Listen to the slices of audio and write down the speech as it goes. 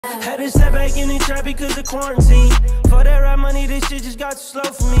Had to step back in the trap because of quarantine. For that rap money, this shit just got too slow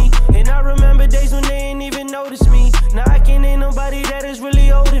for me. And I remember days when they ain't even notice me. Now I can't name nobody that is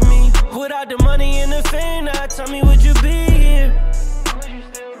really older than me. Without the money and the fame, now tell me, would you be here?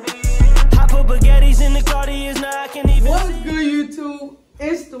 Hop up baguettes in the Cartiers, now I can't even. What's good, YouTube?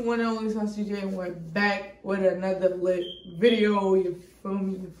 It's the one and only SauceyJay, and we're back with another lit video. You feel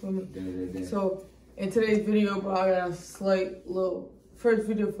me? You feel me? So in today's video, bro, I got a slight little first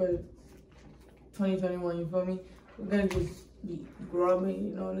video for 2021. You feel me? We're gonna just be grubbing,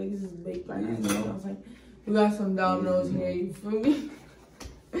 you know, niggas is baked right now. You know what I'm saying? We got some Dominos here. You feel me?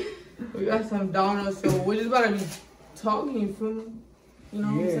 We got some Dominos, so we're just about to be talking. You feel me? You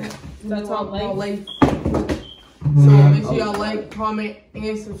know what I'm saying? We're gonna talk about life. So make sure y'all like, comment,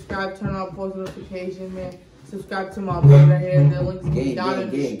 and subscribe. Turn on post notifications, man. Subscribe to my blog right here. The link's down in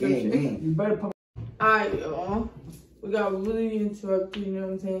the description. You better pop. Alright, y'all. We got really interrupted, you know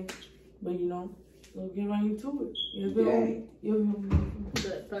what I'm saying? But you know, let's get right into it. You feel me?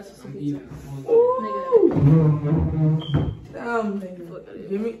 Damn, nigga.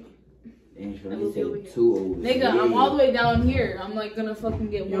 Give me. Nigga, I'm all the way down here. I'm like gonna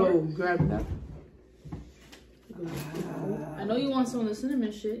fucking get more. Yo, grab that. I know you want some of the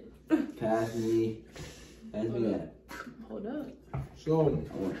cinnamon shit. Pass me that. Hold up. Show me.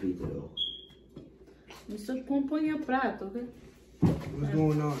 I want pizza though. Mr. Põe your prato, okay? What's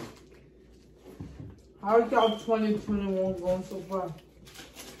going on? How's y'all 2021 going so far?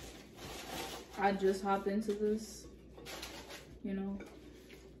 I just hopped into this, you know.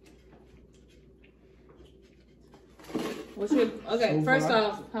 What's your okay? So first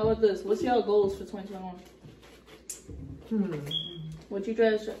off, how about this? What's y'all goals for 2021? What you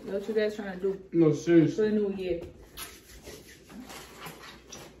guys trying to do? No, seriously. For the new year.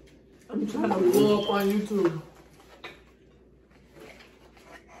 I'm trying to blow up on YouTube.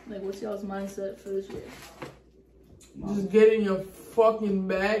 Like, what's y'all's mindset for this year? Just get in your fucking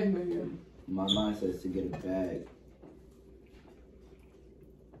bag, nigga. My mindset is to get a bag.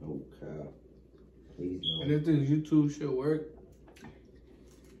 Oh, cow. Please no. And if this YouTube shit work,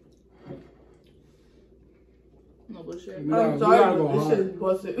 no bullshit. I'm sorry, but this shit's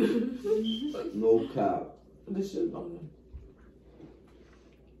busted. No cap. This shit's on there.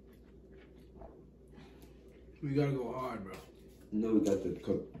 we gotta go hard, bro. You know we got the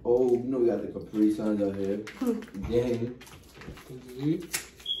Capri Suns out here. Dang.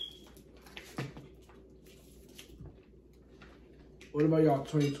 What about y'all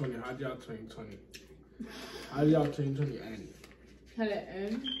 2020? How'd y'all 2020? How'd y'all 2020 end? How'd it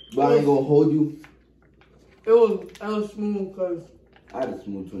end? But I ain't gonna hold you. It was smooth because I had a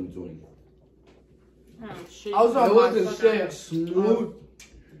smooth 2020. Oh shit. I was on my It shit. smooth.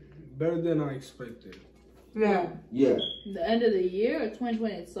 Better than I expected. Yeah. Yeah. The end of the year or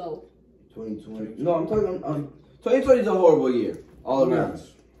 2020 itself? 2020. No, I'm talking. 2020 is a horrible year. All around.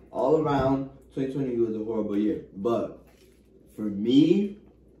 Yes. All around. 2020 was a horrible year. But for me,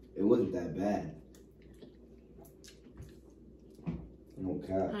 it wasn't that bad. No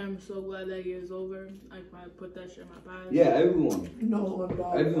cap. I'm so glad that year's over. I probably put that shit in my past. Yeah, everyone. No,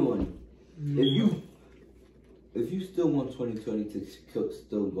 Everyone. If you still want 2020 to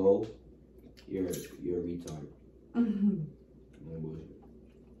still go, you're a retard. No bullshit.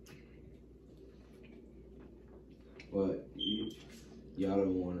 But y'all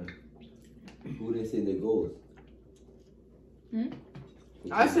don't wanna. Who didn't say their goals?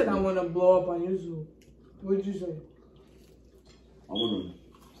 I said I want to blow up on YouTube. What did you say? I wanna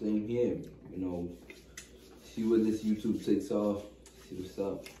same here. You know, see what this YouTube takes off. See what's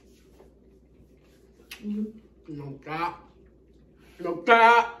up. No cap. No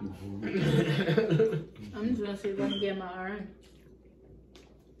cap. I'm just gonna see if I can get my RN.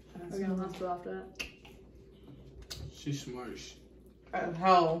 We're gonna hustle off that. She's smart.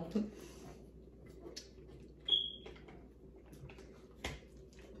 How?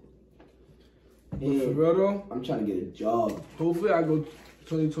 For real though, I'm trying to get a job. hopefully I go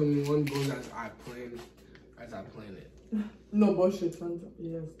 2021 goes as I plan it. No bullshit, son.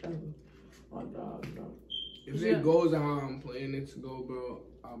 Yes, ever. Oh, God. If it goes how I'm planning it to go, bro,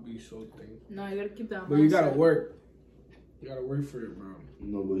 I'll be so thankful. No, you gotta keep that. But you gotta work. You gotta work for it, bro.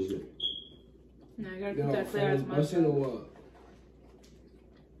 No bullshit. No, you gotta keep that clear as Once in a mindset. while.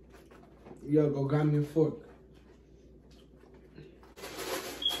 Yo, go grab me a fork.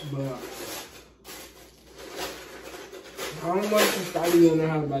 But how much style you wanna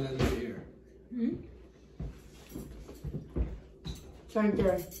have by the end of the year?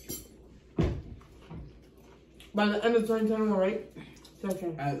 10K. By the end of 2021, right?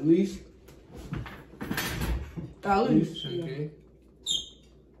 10K. At least. At least. 10K.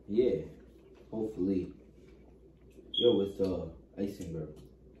 Yeah, hopefully. Yo, what's the icing, bro?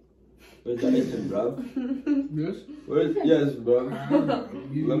 Where's the icing, bro? Yes? Yes, bro.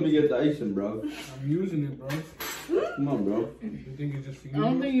 Let me get the icing, bro. I'm using it, bro. Come on, bro. You think it's just for you? I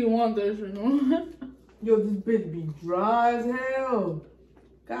don't think you want this, you know? Yo, this bitch be dry as hell.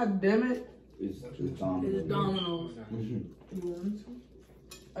 God damn it. It's Domino's. It's Dominos. You want to?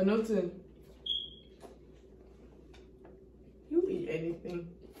 Another. You eat anything.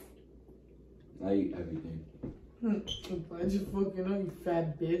 I eat everything. I just fucking know, you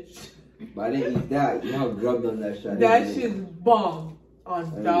fat bitch. But I didn't eat that. You know how grubbed on that shit. That shit's bomb.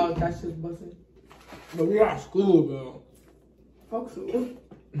 On dog, that shit's busting. But we got school, bro. Fuck school.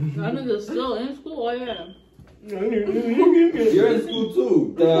 That nigga's still in school? Oh, yeah. You're in school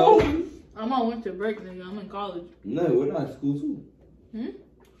too. The hell? I'm on winter break, nigga. I'm in college. No, we're not in school too.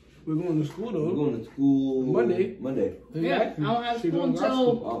 We're going to school, though. We're going to school Monday. Yeah, I don't have She school don't got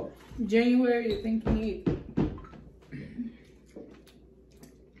until Oh, January, I think you need.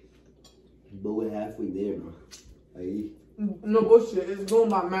 but we're halfway there, bro. Like, No bullshit, it's going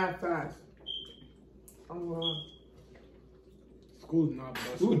by mad fast. School's not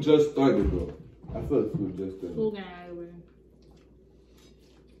busting. school just started, bro. I feel like school just started. School gang everywhere.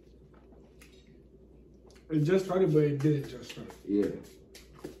 It just started, but it didn't just start. Yeah.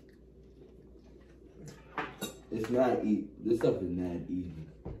 It's not easy. This stuff is not easy.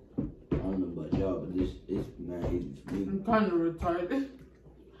 I don't know about y'all, but it's not easy for me. I'm kind of retarded.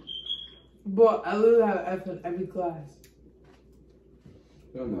 But I literally have F in every class.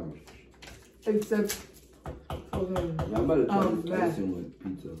 No, no. Except fucking. Yeah, I'm about to try this math. icing with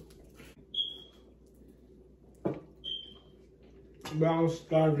pizza. But I was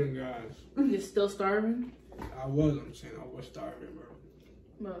starving, guys. You're still starving? I'm saying I was starving, bro.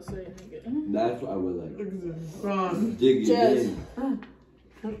 I'm about to say, nigga. That's what I would like. From. Dig it Just- in.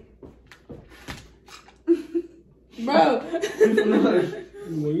 Bro!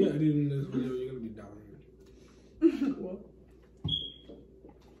 When you're editing this video, you're gonna be dying. What?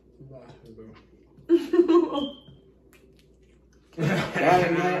 Bye, bro.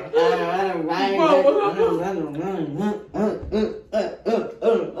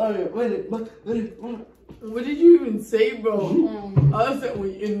 What did you even say, bro? I said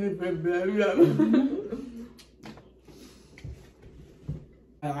we in the blah blah blah.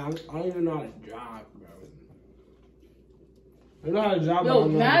 I don't even know how to drive, bro. I know how to drive, but I Yo,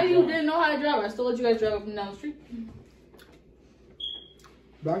 don't know now how to you drive. didn't know how to drive. I still let you guys drive up and down the street.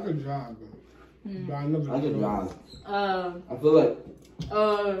 But I could drive, bro. But I never I can drove. drive. I feel like if I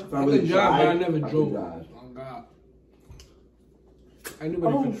I really could drive, but I tried, never I could drove. drive. Oh, God.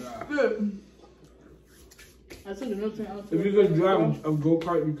 Anybody Oh could drive. shit. I took a note to out. If you could drive a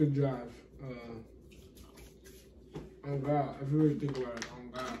go-kart, you could drive. Oh, God. If you really think about it, oh,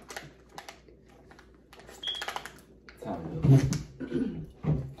 God. Time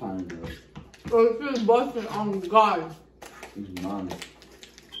though. Oh, shit, busting on God. It's mine.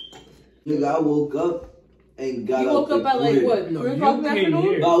 Nigga, I woke up and got You up. woke up at like what? No, 3 you o'clock in the came afternoon?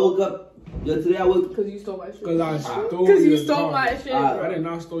 here. No, I woke up. Yeah, today I woke. Because you stole my shit. Because I stole Because you your stole car. my shit, I bro. I did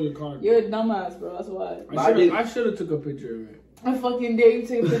not steal your car. You're a dumbass, bro. That's why. I should have took a picture of it. I fucking dare you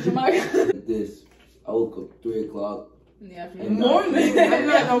take a picture of my car. Like this. I woke up 3 o'clock. In the afternoon. Morning. I'm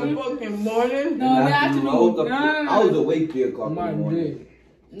not no fucking morning. No, in the afternoon. I woke up. No. I was awake 3 o'clock in the My morning. day.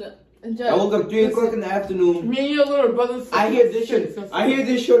 No. I woke up 3 o'clock in the afternoon. Me and your little brother. I hear this shit. I hear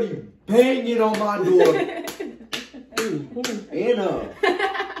this shorty banging on my door. Anna.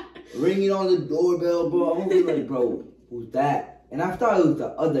 Ringing on the doorbell, bro. I'm gonna be like, bro, who's that? And I thought it was the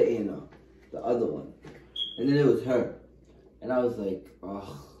other Anna. The other one. And then it was her. And I was like,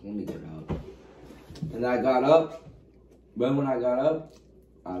 oh, let me get out. And I got up. But when I got up,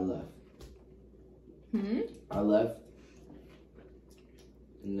 I left. I left.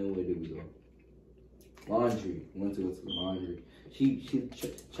 And then where did we go? Laundry. Went to go to the laundry. She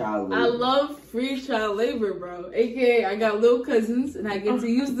child labor. I love free child labor, bro. AKA, I got little cousins and I get to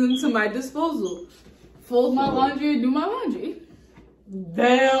use them to my disposal. Fold my laundry and do my laundry.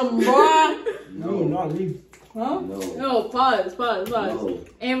 Damn, boy. No, not me. Huh? No. No, pause. No.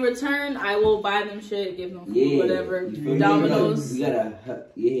 In return, I will buy them shit, give them food, Yeah. whatever. You feel me? Domino's. You gotta,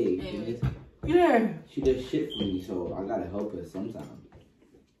 yeah. Anyways. Yeah. She does shit for me, so I gotta help her sometimes.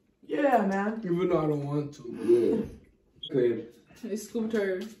 Yeah, man. Even though I don't want to. Yeah. Crib, They scooped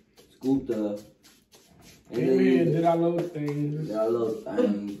her. scooped her. And Came here, then did our little things. got a little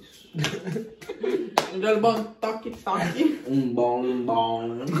things. You got about talkie. Bong,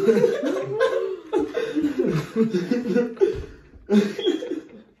 bong.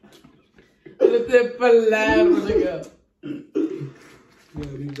 Let's say palabra, nigga.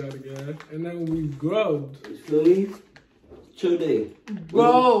 Yeah, we got again. And then we grubbed. You feel me? Chill day.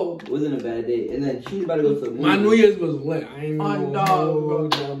 Bro. Wasn't a bad day. And then she's about to go to the movie. My New Year's was lit. I ain't On know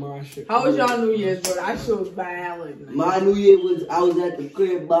dog, my shit. How was y'all New Year's, bro? That shit was bad. Like, My New Year was, I was at the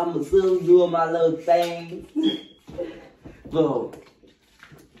crib by myself doing my little thing. Bro.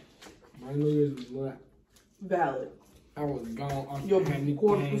 My New Year's was lit. valid. I was gone off Yo, the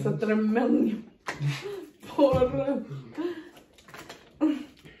corpus a tremendo. Porra.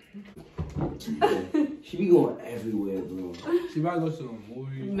 She be going everywhere, bro. She about to go to the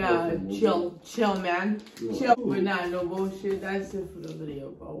movie. Nah, chill, man. Yeah. Chill. But nah, no bullshit. That's it for the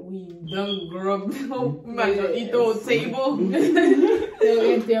video, bro. We done grubbed. We might as well eat the whole table.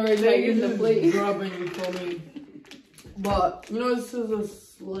 They're like in the Just plate. grubbing, you feel me? But, you know, this is a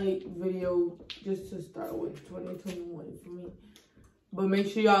slight video just to start with 2021 for me. But make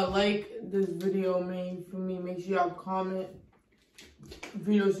sure y'all like this video, man, for me. Make sure y'all comment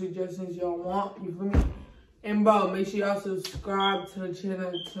video suggestions y'all want, you feel me? And bro, make sure y'all subscribe to the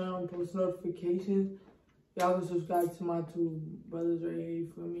channel, turn on post notifications. Y'all can subscribe to my two brothers right here,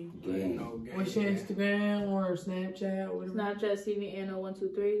 you feel me? Gang. What's your Instagram or Snapchat or whatever? Snapchat,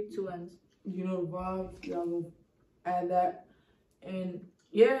 CVANO123, 2 N's. You know the vibes, y'all will add that. And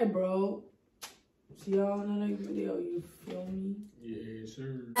yeah, bro. See y'all in the next video, you feel me? Yeah,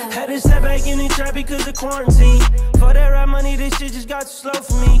 sir. Had to step back in the trap because of quarantine. For that rap money, this shit just got too slow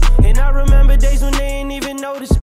for me. And I remember days when they ain't even noticed me.